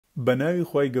بە ناوی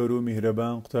خی گەورە و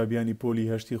میهرەبان قوتابیانی پۆلی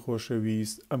هەشتی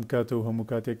خۆشەویست ئەم کاتە و هەموو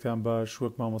کاتێکتان باش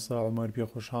وەک مامۆستا عومەر پێ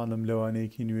خۆشحاڵم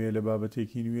لەوانەیەکی نوێ لە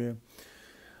بابەتێکی نوێ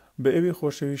بە ئەوێ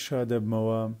خۆشەویست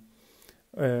شادەبمەوە.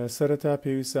 سەرەتا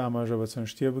پێویستە ئاماژە بە چەند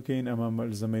شتێ بکەین. ئەمە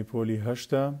مەلزەمەی پۆلی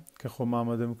هەشتە کە خۆم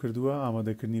ئامادەم کردووە،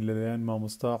 ئامادەکردنی لەلایەن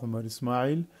مامۆستا عومەر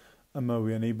ئیسماعیل. ئەمە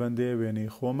وێنەی بەندەیە، وێنەی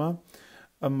خۆمە.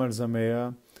 ئەم مەلزەمەیە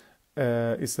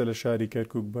ئیسە لە شاری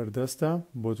کەرکووک بەردەستە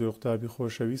بۆ تۆی قوتابی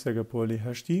خۆشەویست ئەگە پۆلی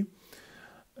هەشتی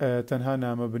تەنها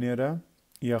نامە بنێرە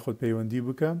یاخود پەیوەندی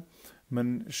بکە. من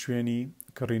شوێنی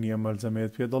کڕینی ئەم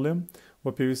مەلزەمەیەت پێ دەڵێم و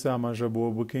پێویستە ئاماژە بۆ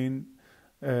بکەین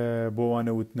بۆ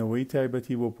وانەوتنەوەی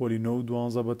تایبەتی بۆ پۆلی 9 و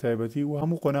 12 بە تایبەتی و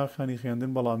هەموو قۆناغەکانی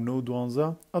خوێندن، بەڵام 9 و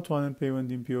 12 ئەتوانن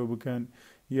پەیوەندیم پێوە بکەن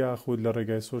یاخود لە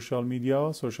ڕێگای سۆشیال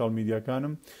میدیاوە. سۆشیال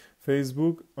میدیاکانم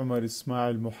فەیسبوک عومەر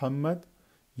ئیسماعیل محەممەد،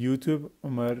 یوتیوب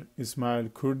عومەر ئیسماعیل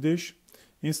کوردش،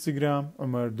 ئینستاگرام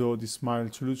عومەر دۆد ئیسماعیل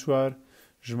 44،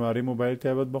 ژمارەی موبایل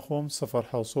تایبەت بەخۆم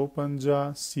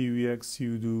 050 31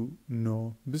 32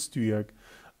 9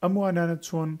 ئەم وانانت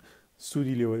چۆن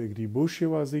سوودی لێوەرەگری بۆ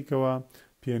شێوازەیەکەوە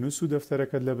پێنووس و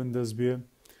دەفتەرەکەت لە بندەست بێ.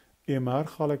 ئێمە هەر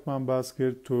خاڵێکمان باس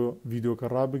کرد تۆ ڤیدۆکە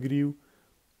ڕابگری و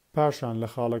پاشان لە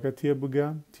خاڵەکە تێبگە،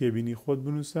 تێبینی خۆت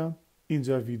بنووسە،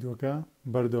 اینجا ڤیدۆکە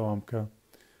بەردەوام بکە.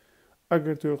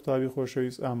 ئەگەر تۆی قوتابی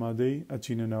خۆشەویست ئامادەی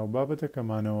ئەچینە ناو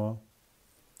بابەتەکەمانەوە.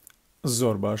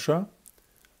 زۆر باشە.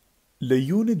 لە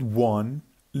یونت 1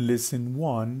 lesson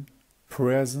 1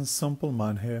 present simple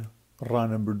مان هەیە،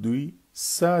 ڕانەبردووی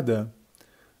سادە.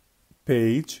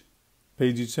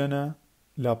 پیجی چەنە؟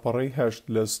 لاپەڕەی 8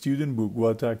 لە student book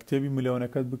واتە کتێبی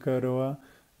ملیۆنەکەت بکارەوە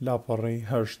لاپەڕەی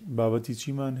 8. بابەتی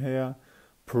چیمان هەیە؟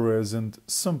 present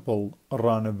simple،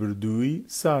 ڕانەبردووی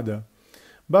سادە.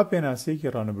 با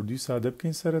پێناسەیەکی ڕانەبردووی سادە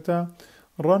بکەین. سەرەتا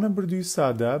ڕانەبردووی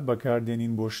سادە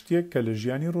بەکاردێنین بۆ شتێک کە لە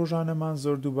ژیانی ڕۆژانەمان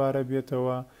زۆر دووبارە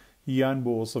بێتەوە یان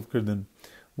بۆ وەسفکردن،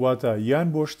 واتە یان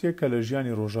بۆ شتێک کە لە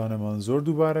ژیانی ڕۆژانەمان زۆر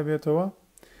دووبارە بێتەوە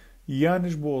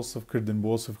یانش بۆ وەسفکردن، بۆ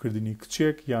وەسفکردنی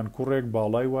کچێک یان کوڕێک،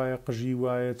 باڵای وایە، قژی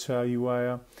وایە، چاوی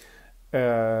وایە،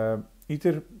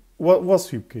 ئیتر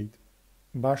وەسفی بکەیت.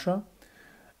 باشە؟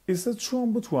 ئێستا چۆن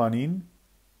بتوانین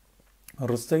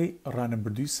ڕستەی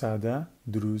ڕانەبردووی سادە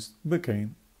دروست بکەین؟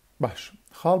 باش،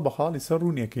 خاڵ بە خاڵی سەر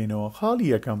ڕوونیەکەینەوە. خاڵی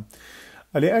یەکەم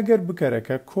ئەلێ ئەگەر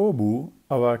بکەرەکە کۆ بوو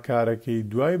ئەوە کارەکەی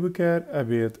دوای بکەر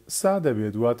ئەبێت سادە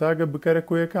بێت، واتاگە بکەرە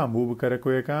کۆیەکان بوو، بکەرە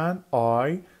کۆیەکان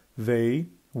I, they,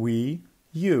 we,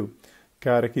 you.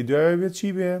 کارەکەی دوای بێت چی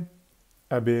بێ؟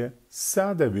 ئەبێ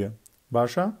سادە بێ.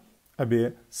 باشە؟ ئەبێ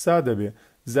سادە بێ.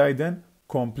 زایدەن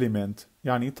کۆمپلیمنت،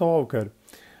 یعنی تەواو کرد.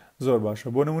 زۆر باشە.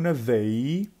 بۆ نمونە they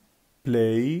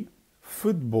play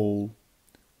football.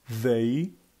 They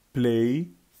play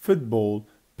football.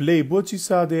 play بۆچی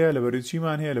سادەیە؟ لەبەرەوەی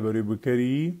چیمان هەیە؟ لەبەرەوەی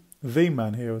بکەری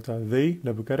theyمان هەیە، تا they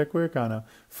لە بکەرە کۆیەکانە.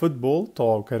 football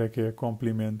تەواوکەرەکەیە،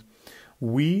 کۆمپلیمنت.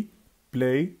 we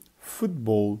play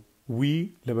football. we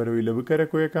لەبەرەوەی لە بکەرە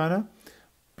کۆیەکانە،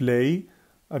 play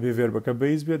ئەبێ ڤێربەکە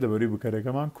بەیز بێت لەبەرەوەی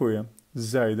بکەرەکەمان کۆیە.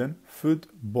 زایدەن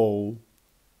football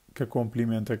کە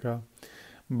کۆمپلیمنتەکە.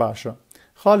 باشە.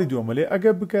 خاڵی دووەمەلێ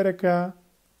ئەگەر بکەرەکە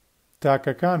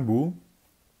تاکەکان بوو،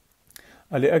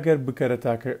 ئەلێ ئەگەر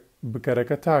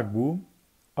بکەرەکە تاک بوو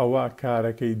ئەوە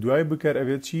کارەکەی دوای بکەر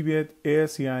ئەبێت چی بێت؟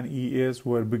 s یان es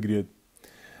وەربگرێت.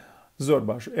 زۆر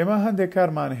باش. ئێمە هەندێک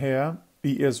کارمان هەیە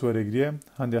es وەرەگرێ،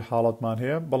 هەندێک حاڵەتمان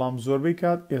هەیە، بەڵام زۆربەی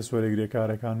کات s وەرەگرێ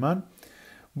کارەکانمان.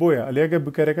 بۆیە ئەلێ ئەگەر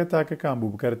بکەرەکە تاکەکان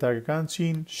بوو، بکەرە تاکەکان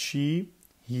چین؟ she,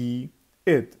 he,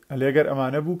 it. ئەلێ ئەگەر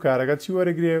ئەمانە بوو کارەکە چی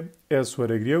وەرەگرێ؟ s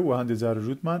وەرەگرێ و هەندێک جارە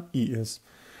ژووتمان es.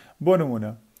 بۆ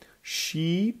نمونە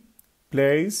she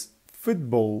plays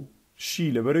football. she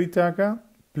لەبەرەوەی تاکە،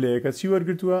 پلەیەکە چی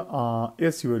وەرگرتووە؟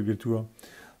 ئێسی وەرگرتووە.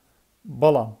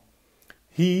 بەڵام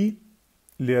he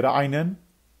لێرە عینەن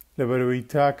لەبەرەوەی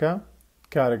تاکە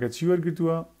کارەکە چی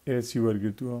وەرگرتووە؟ ئێسی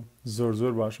وەرگرتووە.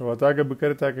 زۆر باشەوە. تاکە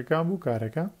بکەرە تاکەکان بوو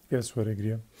کارەکە ئێس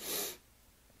وەرەگرێ.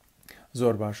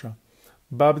 زۆر باشە.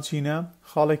 با بچینە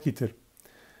خاڵێکی تر.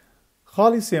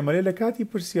 خاڵی سێمەلێ لە کاتی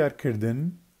پرسیارکردن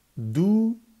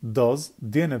دوو دەز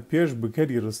دێنە پێش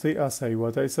بکەری ڕستەی ئاسایی،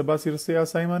 واتە ئێستا باسی ڕستەی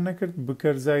ئاساییمان نەکرد،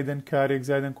 بکەر زایدەن کارێک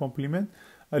زایدەن کۆمپلیمنت.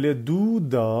 ئەلێ دوو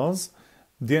دەز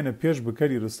دێنە پێش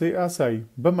بکەری ڕستەی ئاسایی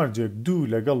بەمەرجێک دوو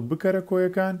لەگەڵ بکەرە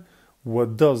کۆیەکان و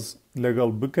دەز لەگەڵ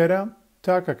بکەرە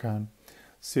تاکەکان.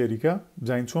 سێریکە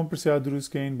بزانین چۆن پرسیار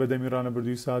دروستکەین بە دەمی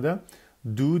ڕانەبردووی سادە.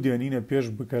 دوو دێنینە پێش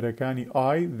بکەرەکانی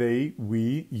I, they, we,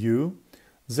 you.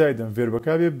 زایدەن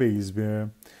ڤێربەکە بێ بەیز بێ.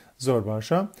 زۆر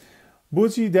باشە.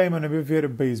 بۆچی دایمەنە بێ ڤێرە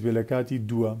بەیز بێ لە کاتی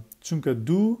دووە؟ چونکە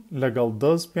دوو لەگەڵ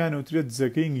دەست پیان وترێت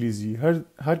دزەکەی ئینگلیزی.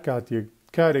 هەر کاتێک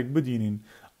کارێک بدینین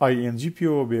ING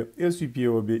پێوە بێ، S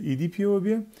پێوە بێ، ED پێوە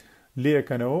بێ،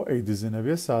 لێکەنەوە ئەیدزنە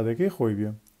بێ سادەکەی خۆی بێ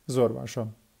زۆر باشە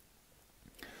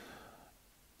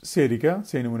سێریکە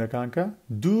سێ نمونەکانکە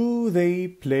do they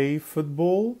play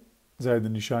football زایدە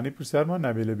نیشانی پرسیارمان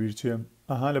نابێت لە بیر چێ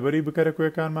ئەها لەبەری بکەرە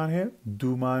کۆیەکانمان هەیە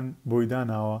دوومان بۆی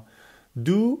داناوە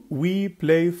do we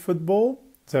play football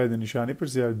زایدە نیشانی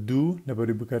پرسیار do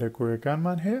لەبەری بکەرە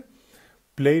کۆیەکانمان هەیە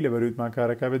play لەبەری وتمان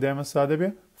کارەکە بێ دایمە سادە بێ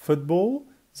football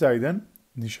زایدەن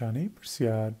نیشانەی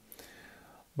پرسیار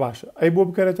باشە ئەی بۆ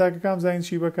بکەرە تاکەکان زاین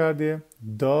چی بەکاردێ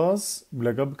does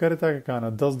لەگەڵ بکەرە تاکەکانە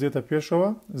does دێتە پێشەوە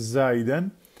زایدەن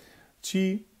چی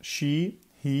she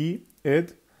he it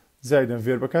زایدەن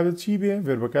ڤێربەکە بێت چی بێ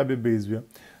ڤێربەکە بێ بێز بێ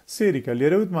سێریکە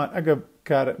لێرە وتمان ئەگە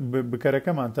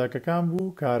بکەرەکەمان تاکەکان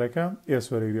بوو کارەکە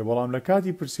ئێسوەرەگرێ بەڵام لە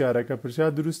کاتی پرسیارەکە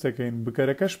پرسیار دروستەکەین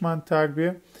بکەرەکەشمان تاک بێ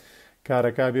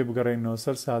کارەکە بێ بگەڕێنەوە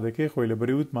سەر سادەکەی خۆی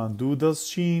لەبەری وتمان دوو دەست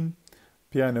چین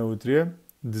پیانەوترێ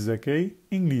دزەکەی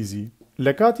ئینگلیزی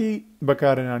لە کاتی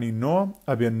بەکارهێنانی نۆ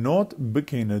ئەبێ نۆت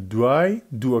بکەینە دوای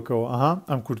دووەکەوە ئەها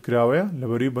ئەم کورتکراوەیە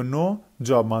لەبەری بە نۆ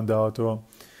جوابمان داوەتەوە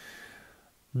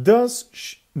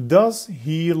Does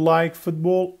he like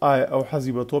football ئایا ئەو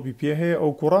حەزی بە تۆپی پێ هەیە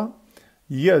ئەو کوڕە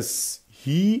Yes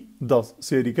he does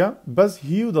سێریکە بەس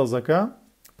he و دەزەکە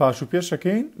پاش و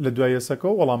پێشەکەین لە دوای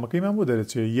یەسەکەەوە وەڵامەکەیمان بۆ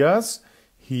دەرەچێت Yes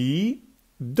he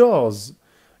does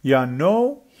یان No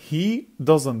he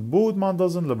doesn't بۆ وتمان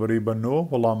doesn't لەبەرەوەی بە نۆ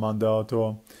وەڵاممان داوەتەوە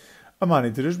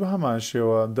ئەمانی ترش بە هەمان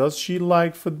شێوە Does she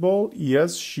like football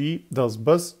Yes she does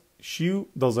بەس she و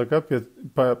دەزەکە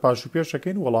پاش و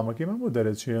پێشەکەین وەڵامەکەیمان بۆ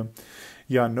دەرەچێت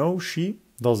یان No she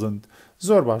doesn't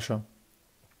زۆر باشە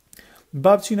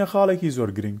با بچینە خاڵێکی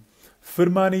زۆر گرنگ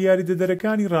فرمانە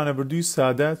یاریدەدەرەکانی ڕانەبردووی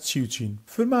سادە چی و چین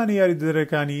فرمانە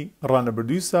یاریدەدەرەکانی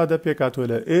ڕانەبردووی سادە پێکاتوە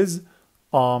لە is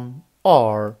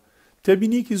are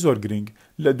تەبینیکی زۆر گرنگ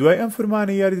لە دوای ئەم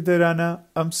فرمانە یاریدەدەرانە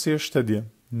ئەم سێ شتە دێ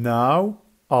ناو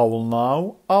ئاوڵناو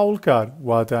ئاوڵکار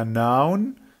واتە noun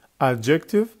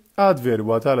adjective adverb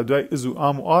واتە لە دوای is و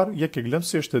am و are یەکێک لەم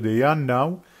سێ شتە دێ یان ناو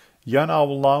یان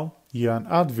ئاوڵناو یان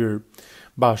adverb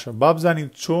باشە با بزانین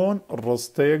چۆن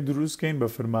ڕستەیەک دروستکەین بە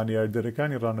فرمانە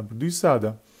یاریدەرەکانی ڕانەبردووی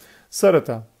سادە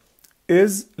سەرەتا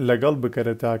is لەگەڵ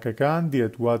بکەرە تاکەکان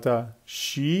دێت واتە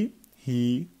she he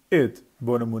it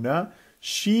بۆ نمونە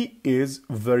she is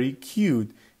very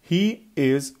cute he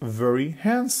is very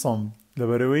handsome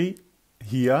لەبەرەوەی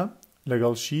هیە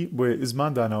لەگەڵ she بۆیە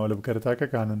ئزمان داناوە لە بکەرە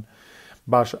تاکەکانن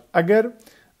باشە ئەگەر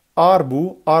are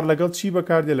بوو are لەگەڵ چی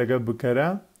بەکاردێ لەگەڵ بکەرە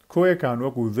کۆیەکان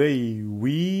وەکو they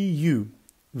we you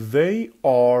they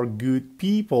are good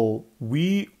people we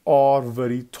are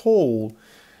very tall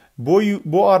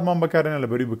بۆ ئارمان بەکارێنە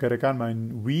لەبەری بکەرەکانمان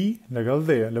we لەگەڵ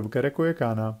they لە بکەرە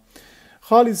کۆیەکانە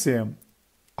خاڵی سێم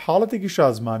حاڵەتێکی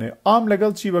شازمانێ ئام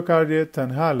لەگەڵ چی بەکاردێت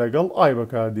تەنها لەگەڵ I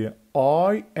بەکاردێ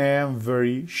I am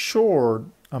very short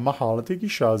ئەمە حاڵەتێکی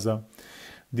شازە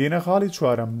دێنە خاڵی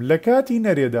چوارەم لە کاتی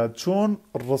نەرێدا چۆن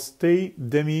ڕستەی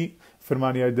دەمی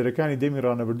فرمانە یاریدەرەکانی دەمی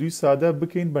ڕانەبردووی سادە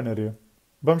بکەین بەنەرێ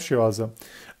بەم شێوازە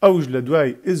ئەوش لە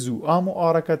دوای ئز و ئام و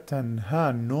ئارەکە تەنها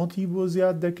نۆتی بۆ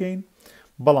زیاد دەکەین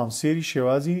بەڵام سێری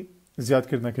شێوازی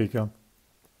زیادکردنەکەیکە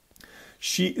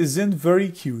She isn't very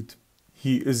cute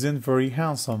He isn't very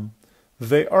handsome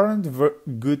They aren't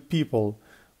good people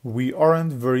We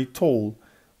aren't very tall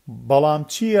بەڵام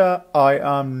چییە I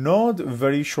am not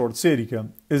very short سێریکە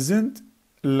isn't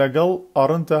لەگەڵ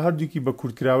ئەڕنتە هەردووکی بە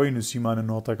کورتکراوەی نووسیمانە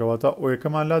نۆتەکەواتە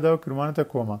ئۆیەکەمان لاداوە کردمانەتە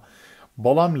کۆمە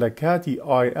بەڵام لە کاتی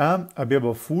I am ئەبێ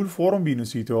بە فول فۆرم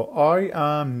بینوسیتەوە I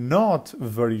am not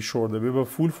very short دەبێ بە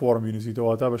فول فۆرم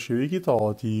بینوسیتەوە تا بە شێوەیەکی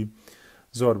تەواوەتی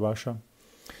زۆر باشە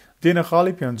دێنە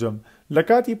خاڵی پێنجەم لە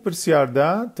کاتی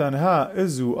پرسیاردا تەنها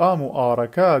ئز و ئام و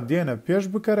ئارەکە دێنە پێش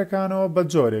بکەرەکانەوە بە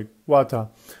جۆرێک واتە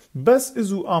بەس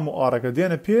ئز و ئام و ئارەکە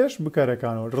دێنە پێش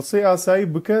بکەرەکانەوە ڕسەی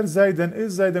ئاسایی بکەر زایدەن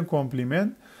ئز زایدەن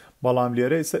کۆمپلیمنت بەڵام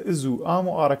لێرە ئێستا ئز و ئام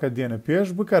و ئارەکە دێنە پێش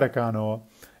بکەرەکانەوە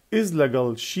ئز لەگەڵ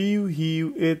she و he و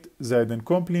it زایدەن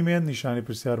کۆمپلیمنت نیشانی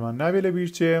پرسیارمان نابێت لە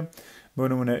بیرچێ بۆ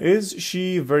نمونە is she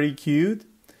very cute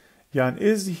یان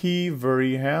is he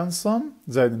very handsome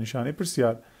زایدە نیشانی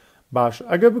پرسیار باش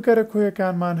ئەگە بکەرە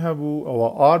کۆیەکانمان هەبوو ئەوە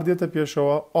r دێتە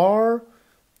پێشەوە r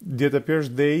دێتە پێش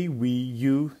they we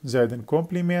you زایدەن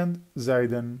کۆمپلیمنت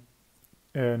زایدەن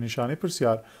نیشانی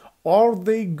پرسیار are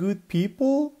they good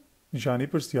people نیشانی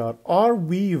پرسیار are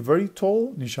we very tall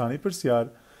نیشانی پرسیار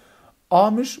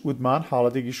ئامش وتمان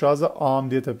حاڵەتێکی شازە ئام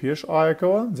دێتە پێش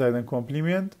ئایەکەوە زایدەن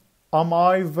کۆمپلیمنت am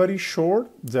I very short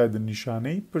زایدەن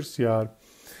نیشانەی پرسیار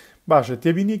باشە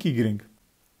تێبینیەکی گرنگ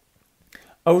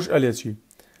ئەوش ئەلێ چی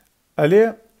ئەلێ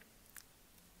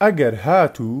ئەگەر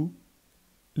هاتوو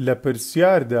لە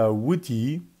پرسیاردا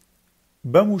وتی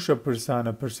بەم وشە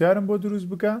پرسانە پرسیارم بۆ دروست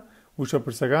بکە وشە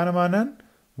پرسەکانەمانن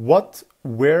what,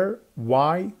 where,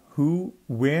 why, who,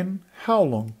 when, how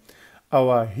long.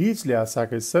 ئەوە هیچ لە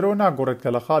یاساکەی سەرەوە ناگۆڕێت کە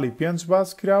لە خاڵی 5 باس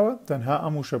کراوە تەنها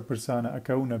ئەم وشە پرسانە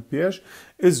ئەکەونە پێش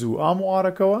ئز و ئام و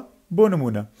ئارەکەوە بۆ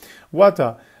نمونە واتە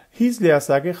هیچ لە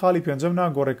یاساکەی خاڵی 5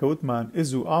 ناگۆڕێکەوتمان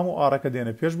ئز و ئام و ئارەکە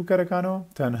دێنە پێش بکەرەکانەوە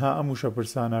تەنها ئەم وشە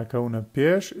پرسانە ئەکەونە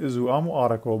پێش ئز و ئام و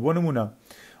ئارەکەوە بۆ نمونە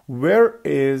where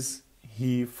is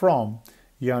he from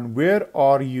یان where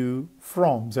are you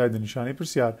from زایدە نیشانەی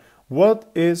پرسیار what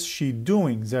is she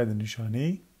doing زایدە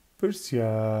نیشانەی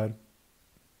پرسیار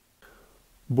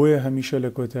بۆیە هەمیشە لە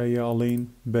کۆتاییە ئەڵێن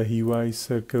بە هیوای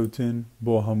سەرکەوتن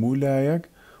بۆ هەموو لایەک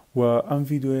و ئەم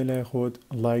ڤیدیۆیە لای خۆت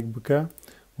لایک بکە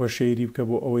و شەیری بکە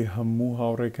بۆ ئەوەی هەموو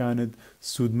هاوڕێکانت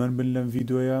سوودمەند بن لەم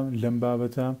ڤیدیۆیە لەم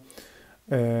بابەتە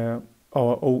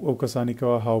ئەو کەسانی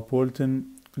کەوا هاوپۆلتن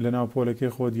لە ناو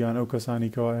پۆلەکەی خۆت یان ئەو کەسانی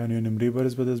کەوا یانوێ نمرەی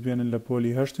بەرز بەدەست بێنن لە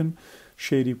پۆلی هەشتن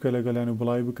شەیری بکە لەگەڵیان و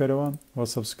بڵاوی بکەرەوە و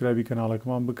سەبسکرایبی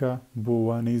کەناڵەکەمان بکە بۆ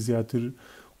وانەی زیاتر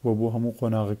و بۆ هەموو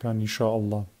قۆناغەکان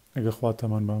ئینشاءالله ئەگە خوا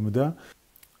تەمان بامەدا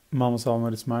مامۆستا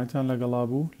عومەر ئیسماعیلتان لەگەڵا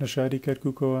بوو لە شاری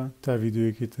کەرکووکەوە تا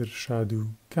ڤیدیۆیەکی تر شاد و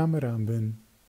کامەران بن